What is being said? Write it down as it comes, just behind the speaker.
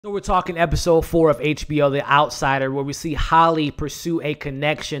So we're talking episode 4 of HBO The Outsider, where we see Holly pursue a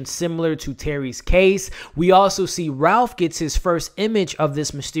connection similar to Terry's case. We also see Ralph gets his first image of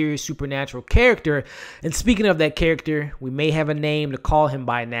this mysterious supernatural character. And speaking of that character, we may have a name to call him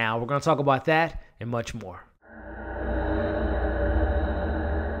by now. We're going to talk about that and much more.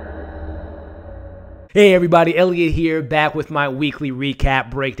 Hey everybody, Elliot here, back with my weekly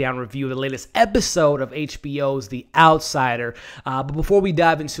recap, breakdown, review of the latest episode of HBO's The Outsider. But before we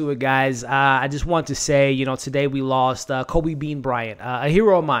dive into it, guys, I just want to say, today we lost Kobe Bean Bryant, a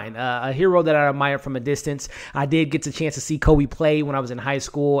hero of mine, a hero that I admire from a distance. I did get the chance to see Kobe play when I was in high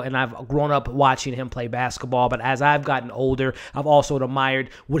school, and I've grown up watching him play basketball. But as I've gotten older, I've also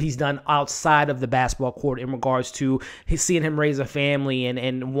admired what he's done outside of the basketball court in regards to seeing him raise a family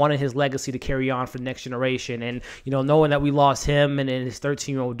and wanting his legacy to carry on for the next generation. And knowing that we lost him and his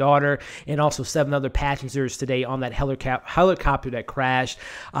 13-year-old daughter and also 7 other passengers today on that helicopter that crashed,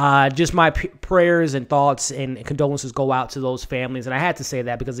 just my prayers and thoughts and condolences go out to those families. And I had to say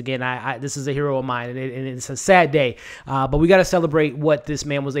that because, again, this is a hero of mine, and it's a sad day, but we got to celebrate what this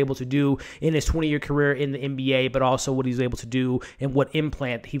man was able to do in his 20-year career in the NBA, but also what he was able to do and what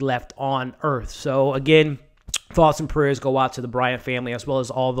implant he left on earth. So again, thoughts and prayers go out to the Bryant family, as well as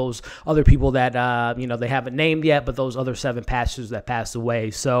all those other people that, they haven't named yet, but those other 7 passengers that passed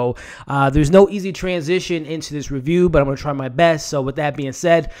away. So there's no easy transition into this review, but I'm going to try my best. So with that being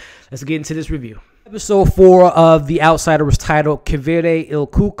said, let's get into this review. Episode 4 of The Outsider was titled Viene El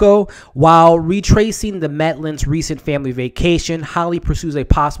Cuco. While retracing the Maitlands' recent family vacation, Holly pursues a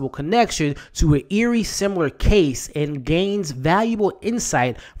possible connection to an eerie similar case and gains valuable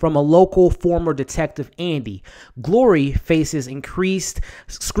insight from a local former detective, Andy. Glory faces increased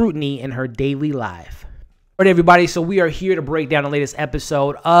scrutiny in her daily life. All right, everybody, so we are here to break down the latest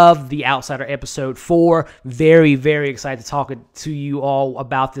episode of The Outsider, episode 4. Very, very excited to talk to you all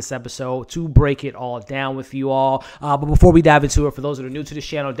about this episode, to break it all down with you all. But before we dive into it, for those that are new to this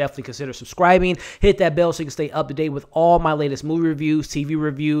channel, definitely consider subscribing. Hit that bell so you can stay up to date with all my latest movie reviews, TV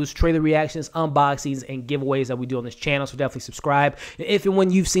reviews, trailer reactions, unboxings, and giveaways that we do on this channel. So definitely subscribe. And if and when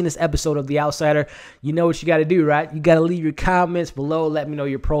you've seen this episode of The Outsider, you know what you got to do, right? You got to leave your comments below. Let me know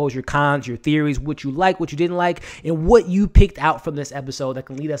your pros, your cons, your theories, what you like, what you didn't like, and what you picked out from this episode that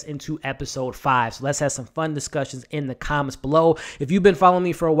can lead us into episode 5. So let's have some fun discussions in the comments below. If you've been following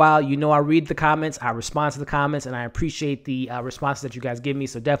me for a while, you know I read the comments, I respond to the comments, and I appreciate the responses that you guys give me.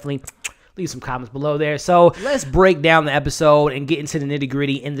 So definitely leave some comments below there. So let's break down the episode and get into the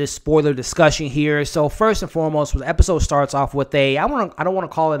nitty-gritty in this spoiler discussion here. So first and foremost, the episode starts off with I don't want to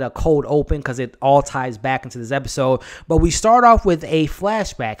call it a cold open because it all ties back into this episode, but we start off with a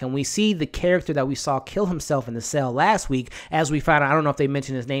flashback and we see the character that we saw kill himself in the cell last week. As we found out, I don't know if they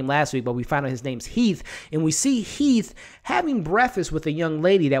mentioned his name last week, but we found out his name's Heath, and we see Heath having breakfast with a young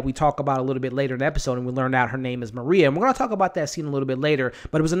lady that we talk about a little bit later in the episode, and we learned out her name is Maria, and we're going to talk about that scene a little bit later.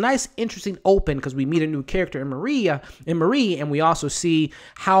 But it was a nice, interesting open because we meet a new character in Marie, and we also see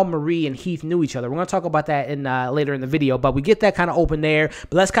how Marie and Heath knew each other. We're going to talk about that in later in the video, but we get that kind of open there.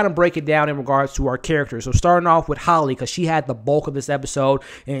 But let's kind of break it down in regards to our characters. So starting off with Holly, because she had the bulk of this episode,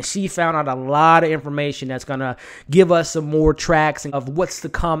 and she found out a lot of information that's going to give us some more tracks of what's to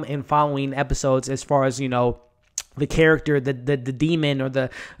come in following episodes, as far as, the character, the demon or the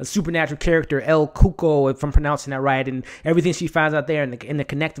supernatural character, El Cuco, if I'm pronouncing that right, and everything she finds out there, and the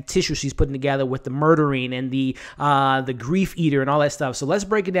connective tissue she's putting together with the murdering and the grief eater and all that stuff. So let's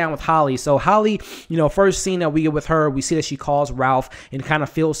break it down with Holly. So Holly, first scene that we get with her, we see that she calls Ralph and kind of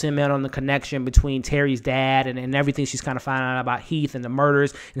fills him in on the connection between Terry's dad and everything she's kind of finding out about Heath and the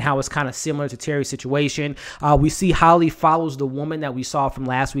murders and how it's kind of similar to Terry's situation. We see Holly follows the woman that we saw from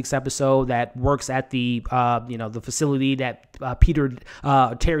last week's episode that works at the the facility that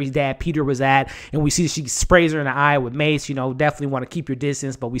Terry's dad Peter was at, and we see she sprays her in the eye with mace. Definitely want to keep your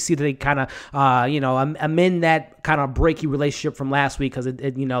distance, but we see that they kind of amend that kind of breaky relationship from last week because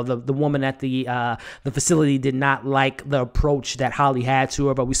the woman at the facility did not like the approach that Holly had to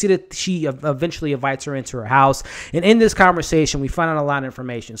her. But we see that she eventually invites her into her house, and in this conversation we find out a lot of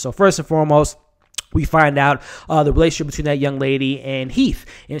information. So first and foremost, we find out the relationship between that young lady and Heath,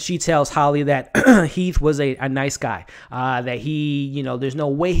 and she tells Holly that Heath was a nice guy, that he, there's no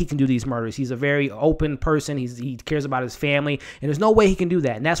way he can do these murders. He's a very open person. He cares about his family, and there's no way he can do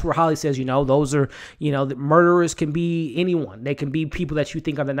that. And that's where Holly says, those are, the murderers can be anyone. They can be people that you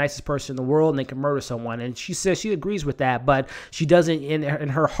think are the nicest person in the world, and they can murder someone. And she says she agrees with that, but she doesn't, in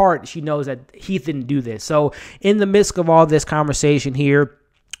her heart, she knows that Heath didn't do this. So in the midst of all this conversation here,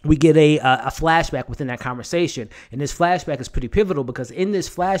 we get a flashback within that conversation. And this flashback is pretty pivotal because in this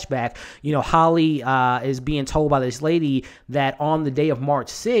flashback, Holly is being told by this lady that on the day of March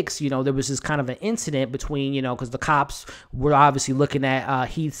 6th, there was this kind of an incident between, because the cops were obviously looking at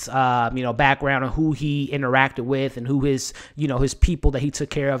Heath's, background and who he interacted with and who his, his people that he took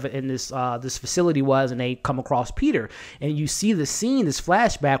care of in this facility was, and they come across Peter. And you see the scene, this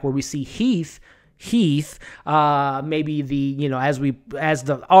flashback where we see Heath, maybe as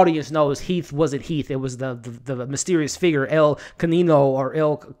the audience knows, Heath wasn't Heath. It was the mysterious figure El Canino or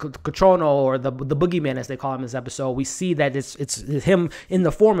El Catrono or the boogeyman, as they call him in this episode. We see that it's him in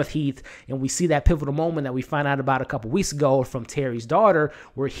the form of Heath, and we see that pivotal moment that we find out about a couple weeks ago from Terry's daughter,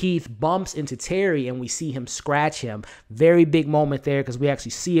 where Heath bumps into Terry and we see him scratch him. Very big moment there because we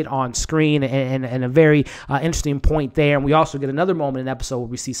actually see it on screen, and a very interesting point there. And we also get another moment in the episode where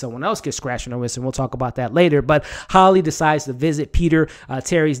we see someone else get scratched on the wrist, and we'll talk about that later. But Holly decides to visit Peter,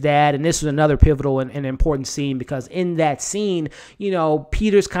 Terry's dad, and this was another pivotal and important scene because in that scene,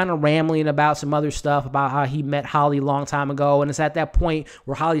 Peter's kind of rambling about some other stuff about how he met Holly a long time ago, and it's at that point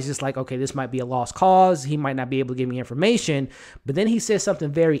where Holly's just like, okay, this might be a lost cause. He might not be able to give me information. But then he says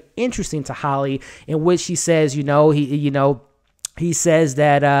something very interesting to Holly, in which he says, he says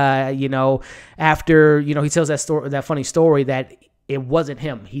that, after, he tells that story, that funny story that it wasn't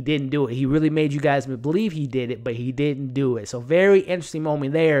him. He didn't do it. He really made you guys believe he did it, but he didn't do it. So very interesting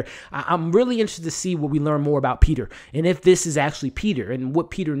moment there. I'm really interested to see what we learn more about Peter and if this is actually Peter and what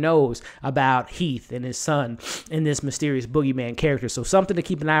Peter knows about Heath and his son and this mysterious boogeyman character. So something to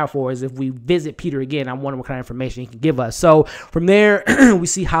keep an eye out for is if we visit Peter again, I wonder what kind of information he can give us. So from there, we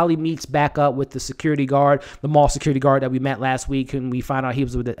see Holly meets back up with the security guard, the mall security guard that we met last week, and we find out he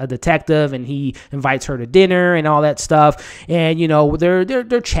was a detective, and he invites her to dinner and all that stuff. And,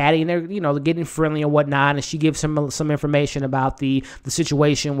 they're chatting, they're getting friendly and whatnot, and she gives him some information about the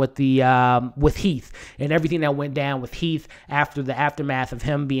situation with with Heath and everything that went down with Heath after the aftermath of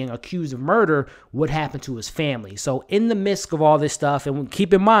him being accused of murder. What happened to his family? So in the midst of all this stuff, and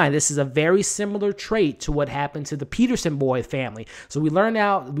keep in mind this is a very similar trait to what happened to the Peterson boy family. So we find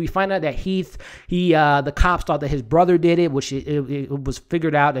out that Heath, the cops thought that his brother did it, which it was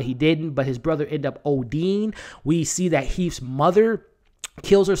figured out that he didn't, but his brother ended up ODing. We see that Heath's mother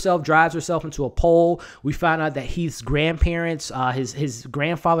kills herself, drives herself into a pole. We found out that Heath's grandparents, his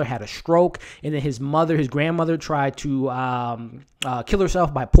grandfather had a stroke, and then his grandmother tried to kill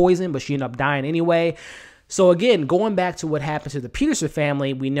herself by poison, but she ended up dying anyway. So again, going back to what happened to the Peterson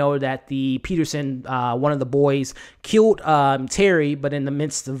family, we know that the Peterson, one of the boys, killed Terry, but in the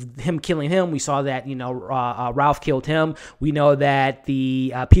midst of him killing him, we saw that, Ralph killed him. We know that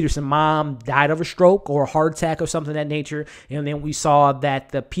the Peterson mom died of a stroke or a heart attack or something of that nature. And then we saw that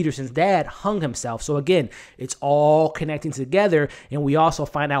the Peterson's dad hung himself. So again, it's all connecting together. And we also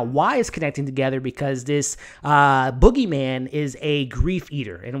find out why it's connecting together, because this boogeyman is a grief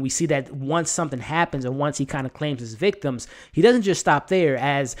eater. And we see that once something happens and once he kind of claims his victims, he doesn't just stop there.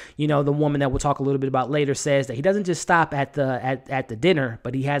 As the woman that we'll talk a little bit about later says that he doesn't just stop at the dinner,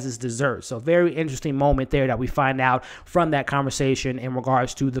 but he has his dessert. So very interesting moment there that we find out from that conversation in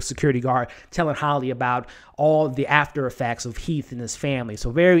regards to the security guard telling Holly about all the after effects of Heath and his family. So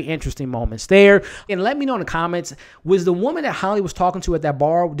very interesting moments there. And let me know in the comments, was the woman that Holly was talking to at that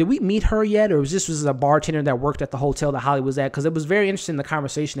bar, did we meet her yet? Or was this a bartender that worked at the hotel that Holly was at? Because it was very interesting, the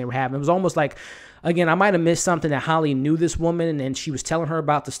conversation they were having. It was almost like, again, I might have missed something that Holly knew this woman and she was telling her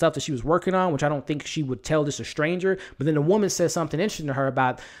about the stuff that she was working on, which I don't think she would tell just a stranger. But then the woman says something interesting to her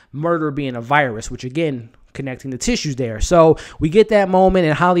about murder being a virus, which again, connecting the tissues there. So we get that moment,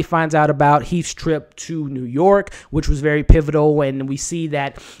 and Holly finds out about Heath's trip to New York, which was very pivotal. And we see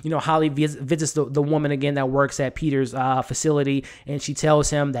that, Holly visits the woman again that works at Peter's facility, and she tells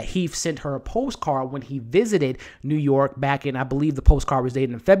him that Heath sent her a postcard when he visited New York back in, I believe the postcard was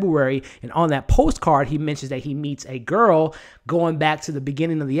dated in February. And on that postcard, he mentions that he meets a girl. Going back to the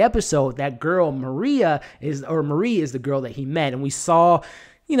beginning of the episode, that girl, Marie is the girl that he met. And we saw,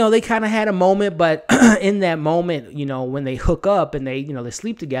 they kind of had a moment, but in that moment, when they hook up and they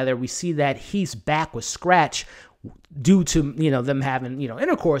sleep together, we see that Heath's back was scratched due to, them having,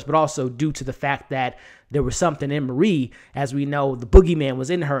 intercourse, but also due to the fact that there was something in Marie. As we know, the boogeyman was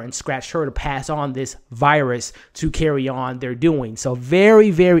in her and scratched her to pass on this virus to carry on their doing. So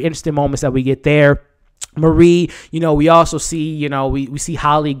very, very interesting moments that we get there. Marie, we also see, we see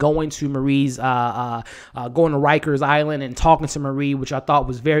Holly going to Marie's, going to Rikers Island and talking to Marie, which I thought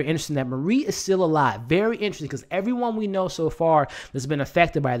was very interesting that Marie is still alive. Very interesting because everyone we know so far has been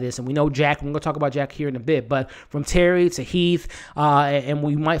affected by this. And we know Jack, we're going to talk about Jack here in a bit, but from Terry to Heath, and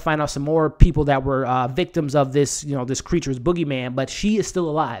we might find out some more people that were victims of this, this creature's boogeyman, but she is still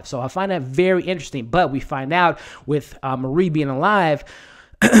alive. So I find that very interesting. But we find out with Marie being alive,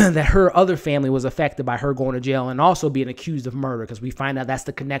 that her other family was affected by her going to jail and also being accused of murder, because we find out that's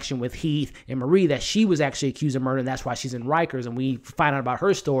the connection with Heath and Marie, that she was actually accused of murder, and that's why she's in Rikers, and we find out about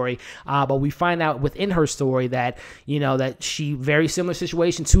her story. But we find out within her story that, that she, very similar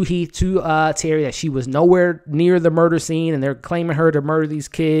situation to Heath, to Terry, that she was nowhere near the murder scene, and they're claiming her to murder these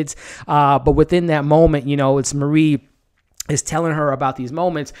kids. But within that moment, it's Marie is telling her about these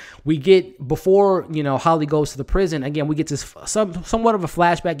moments. We get, before, Holly goes to the prison, again, we get this somewhat of a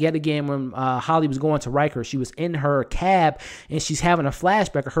flashback yet again when Holly was going to Rikers. She was in her cab, and she's having a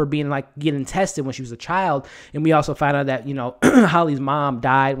flashback of her being, getting tested when she was a child. And we also find out that, Holly's mom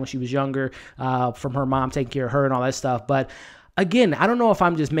died when she was younger, from her mom taking care of her and all that stuff. But again, I don't know if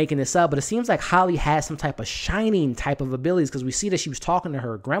I'm just making this up, but it seems like Holly has some type of shining type of abilities, because we see that she was talking to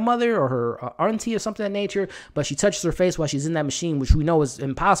her grandmother or her auntie or something of that nature, but she touches her face while she's in that machine, which we know is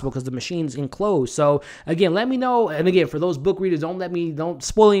impossible because the machine's enclosed. So again, let me know. And again, for those book readers, don't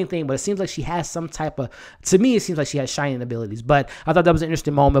spoil anything, but it seems like she has some type of, to me, it seems like she has shining abilities. But I thought that was an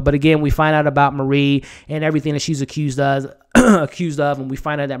interesting moment. But again, we find out about Marie and everything that she's accused of. And we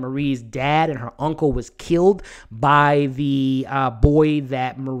find out that Marie's dad and her uncle was killed by the boy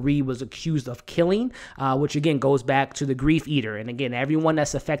that Marie was accused of killing, which again goes back to the grief eater. And again, everyone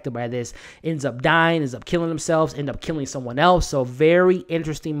that's affected by this ends up dying, ends up killing themselves, end up killing someone else. So very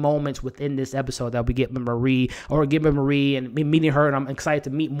interesting moments within this episode that we get with Marie, and meeting her, and I'm excited to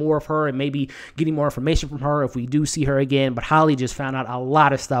meet more of her and maybe getting more information from her if we do see her again. But Holly just found out a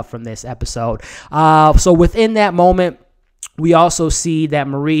lot of stuff from this episode. So within that moment, we also see that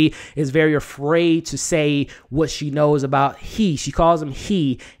Marie is very afraid to say what she knows about he. She calls him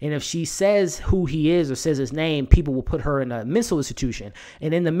he. And if she says who he is or says his name, people will put her in a mental institution.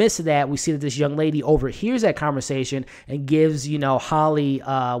 And in the midst of that, we see that this young lady overhears that conversation and gives, Holly,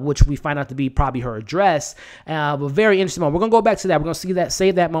 which we find out to be probably her address. But very interesting moment. We're going to go back to that. We're going to see that,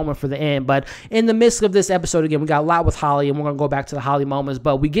 save that moment for the end. But in the midst of this episode, again, we got a lot with Holly, and we're going to go back to the Holly moments.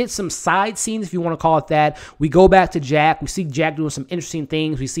 But we get some side scenes, if you want to call it that. We go back to Jack. We see Jack doing some interesting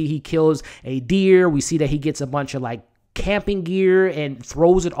things. We see he kills a deer. We see that he gets a bunch of camping gear and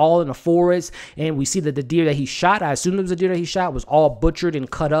throws it all in the forest, and we see that the deer that he shot, I assume it was the deer that he shot, was all butchered and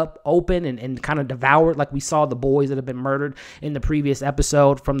cut up open and kind of devoured, like we saw the boys that have been murdered in the previous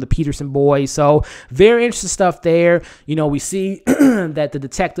episode from the Peterson boys. So very interesting stuff there. We see that the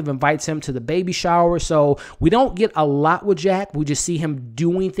detective invites him to the baby shower, so we don't get a lot with Jack. We just see him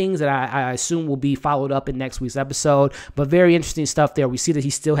doing things that I assume will be followed up in next week's episode, but very interesting stuff there. We see that he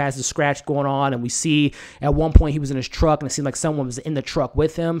still has the scratch going on, and we see at one point he was in his truck, and it seemed like someone was in the truck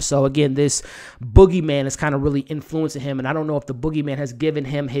with him. So again, this boogeyman is kind of really influencing him, and I don't know if the boogeyman has given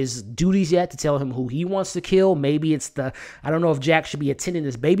him his duties yet to tell him who he wants to kill. Maybe it's I don't know if Jack should be attending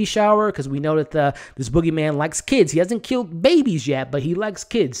this baby shower, because we know that this boogeyman likes kids. He hasn't killed babies yet, but he likes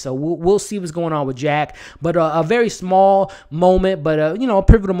kids. So we'll see what's going on with Jack. But a very small moment, but a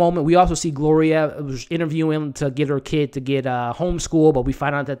pivotal moment. We also see Gloria was interviewing to get her kid to get homeschool, but we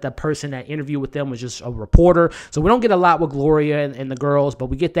find out that the person that interviewed with them was just a reporter. So we don't get a lot with Gloria and the girls, but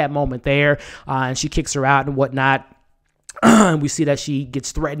we get that moment there, and she kicks her out and whatnot. And we see that she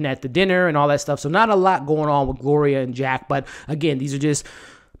gets threatened at the dinner and all that stuff. So not a lot going on with Gloria and Jack, but again, these are just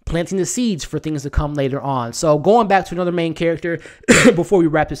planting the seeds for things to come later on. So going back to another main character before we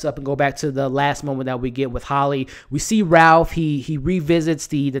wrap this up and go back to the last moment that we get with Holly, we see Ralph. He revisits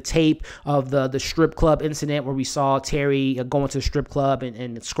the tape of the strip club incident where we saw Terry going to the strip club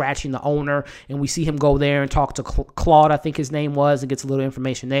and scratching the owner, and we see him go there and talk to Claude, I think his name was, and gets a little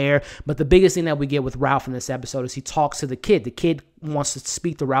information there. But the biggest thing that we get with Ralph in this episode is he talks to the kid. The kid wants to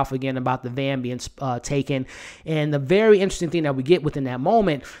speak to Ralph again about the van being taken. And the very interesting thing that we get within that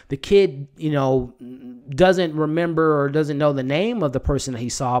moment, the kid, doesn't remember or doesn't know the name of the person that he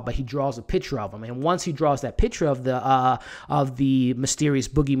saw, but he draws a picture of him. And once he draws that picture of the mysterious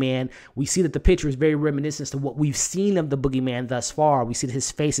boogeyman, we see that the picture is very reminiscent to what we've seen of the boogeyman thus far. We see that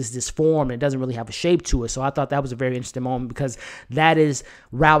his face is disformed and it doesn't really have a shape to it. So I thought that was a very interesting moment, because that is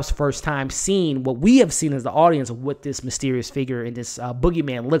Ralph's first time seeing what we have seen as the audience of what this mysterious figure and this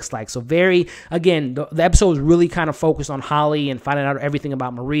boogeyman looks like. So very, again, the episode is really kind of focused on Holly and finding out everything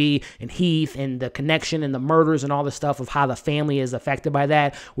about Marie and Heath and the connection and the murders and all the stuff of how the family is affected by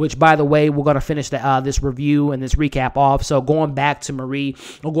that, which, by the way, we're going to finish this review and this recap off. So going back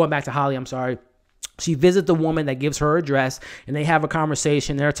to Holly, I'm sorry. She visits the woman that gives her address, and they have a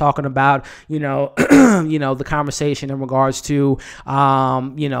conversation. They're talking about, the conversation in regards to,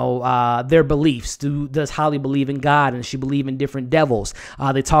 their beliefs. Does Holly believe in God, and does she believe in different devils?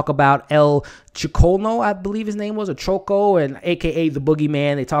 They talk about El Chicolno, I believe his name was, or Choco, and AKA the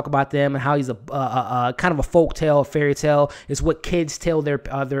boogeyman. They talk about them and how he's a kind of a folk tale, a fairy tale. It's what kids tell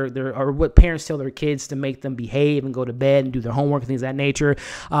or what parents tell their kids to make them behave and go to bed and do their homework and things of that nature.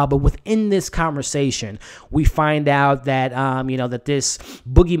 But within this conversation, we find out that that this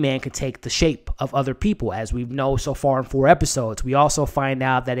boogeyman can take the shape of other people, as we know so far in 4 episodes. We also find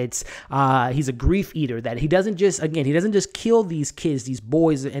out that he's a grief eater, that he doesn't just kill these kids, these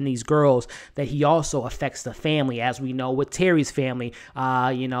boys and these girls, that he also affects the family, as we know with Terry's family.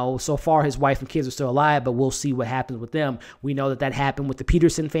 So far his wife and kids are still alive, but we'll see what happens with them. We know that happened with the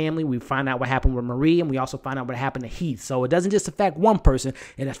Peterson family. We find out what happened with Marie, and we also find out what happened to Heath. So it doesn't just affect one person,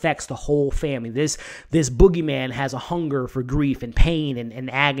 it affects the whole family. This boogeyman has a hunger for grief and pain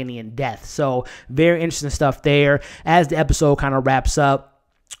and agony and death. So very interesting stuff there. As the episode kind of wraps up,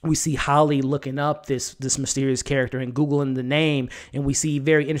 we see Holly looking up this mysterious character and Googling the name, and we see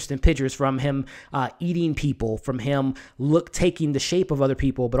very interesting pictures from him eating people, from him taking the shape of other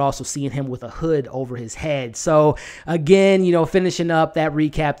people, but also seeing him with a hood over his head. So again, finishing up that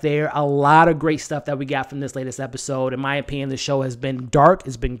recap there, a lot of great stuff that we got from this latest episode. In my opinion, the show has been dark,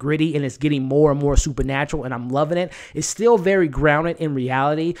 it's been gritty, and it's getting more and more supernatural, and I'm loving it. It's still very grounded in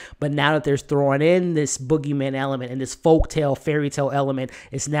reality, but now that there's throwing in this boogeyman element and this folktale, fairy tale element,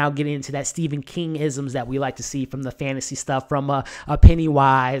 it's now getting into that Stephen King isms that we like to see from the fantasy stuff, from a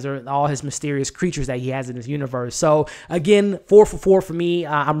Pennywise or all his mysterious creatures that he has in his universe. So again, 4 for 4 for me.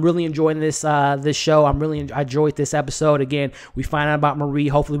 I'm really enjoying this show. I enjoyed this episode. Again, we find out about Marie.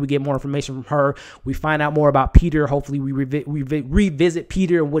 Hopefully we get more information from her. We find out more about Peter. Hopefully we revisit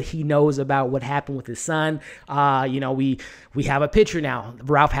Peter and what he knows about what happened with his son. We have a picture now.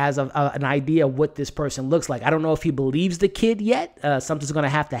 Ralph has an idea of what this person looks like. I don't know if he believes the kid yet. Something's going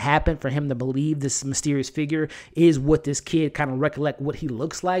to have to happen for him to believe this mysterious figure is what this kid kind of recollect what he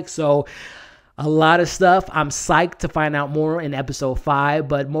looks like. So a lot of stuff. I'm psyched to find out more in episode 5,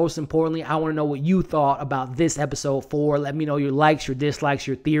 but most importantly, I want to know what you thought about this episode 4. Let me know your likes, your dislikes,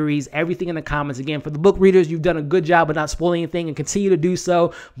 your theories, everything in the comments. Again, for the book readers, you've done a good job of not spoiling anything and continue to do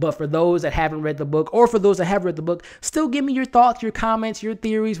so. But for those that haven't read the book, or for those that have read the book, still give me your thoughts, your comments, your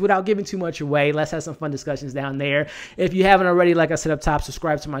theories without giving too much away. Let's have some fun discussions down there. If you haven't already, like I said up top,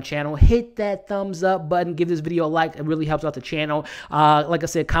 subscribe to my channel. Hit that thumbs up button. Give this video a like. It really helps out the channel. Like I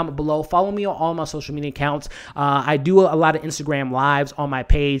said, comment below. Follow me on all my social media accounts. I do a lot of Instagram lives on my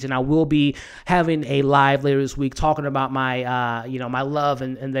page, and I will be having a live later this week talking about my my love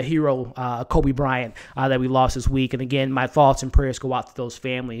and the hero Kobe Bryant that we lost this week. And again, my thoughts and prayers go out to those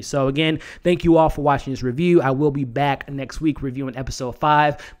families. So again, thank you all for watching this review. I will be back next week reviewing episode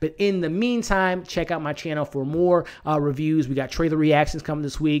 5, but in the meantime, check out my channel for more reviews. We got trailer reactions coming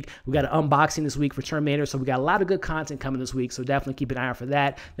this week. We got an unboxing this week for Terminator, so we got a lot of good content coming this week, so definitely keep an eye out for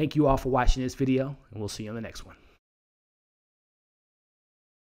that. Thank you all for watching this video, and we'll see you on the next one.